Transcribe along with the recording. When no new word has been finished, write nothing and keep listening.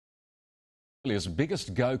Australia's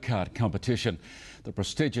biggest go-kart competition. The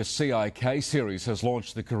prestigious CIK series has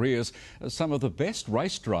launched the careers of some of the best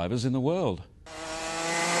race drivers in the world.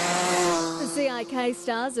 The CIK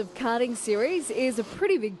Stars of Karting series is a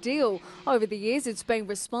pretty big deal. Over the years, it's been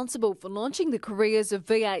responsible for launching the careers of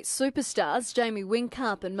V8 superstars Jamie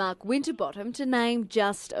Whincup and Mark Winterbottom, to name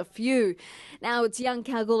just a few. Now it's young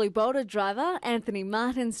Kalgoorlie boulder driver Anthony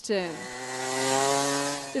Martin's turn.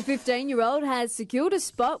 The 15-year-old has secured a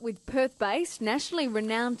spot with Perth-based, nationally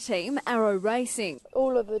renowned team Arrow Racing.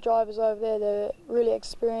 All of the drivers over there, they're really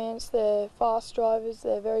experienced, they're fast drivers,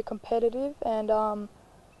 they're very competitive, and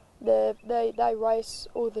they race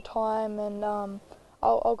all the time, and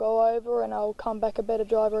I'll go over and I'll come back a better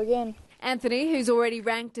driver again. Anthony, who's already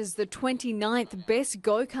ranked as the 29th best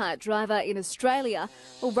go-kart driver in Australia,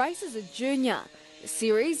 will race as a junior. The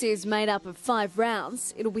series is made up of 5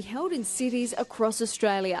 rounds. It'll be held in cities across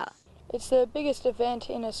Australia. It's the biggest event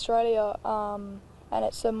in Australia, and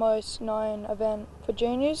it's the most known event for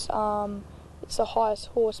juniors. It's the highest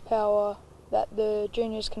horsepower that the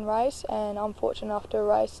juniors can race, and I'm fortunate enough to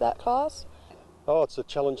race that class. Oh, it's a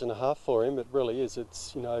challenge and a half for him. It really is.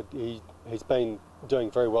 It's, you know, he's been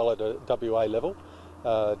doing very well at a WA level.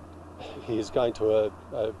 He is going to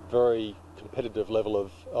a very competitive level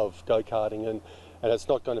of go-karting, and it's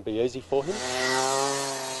not going to be easy for him.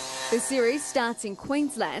 The series starts in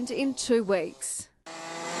Queensland in 2 weeks.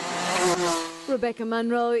 Rebecca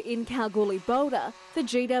Munro in Kalgoorlie Boulder for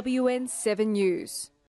GWN 7 News.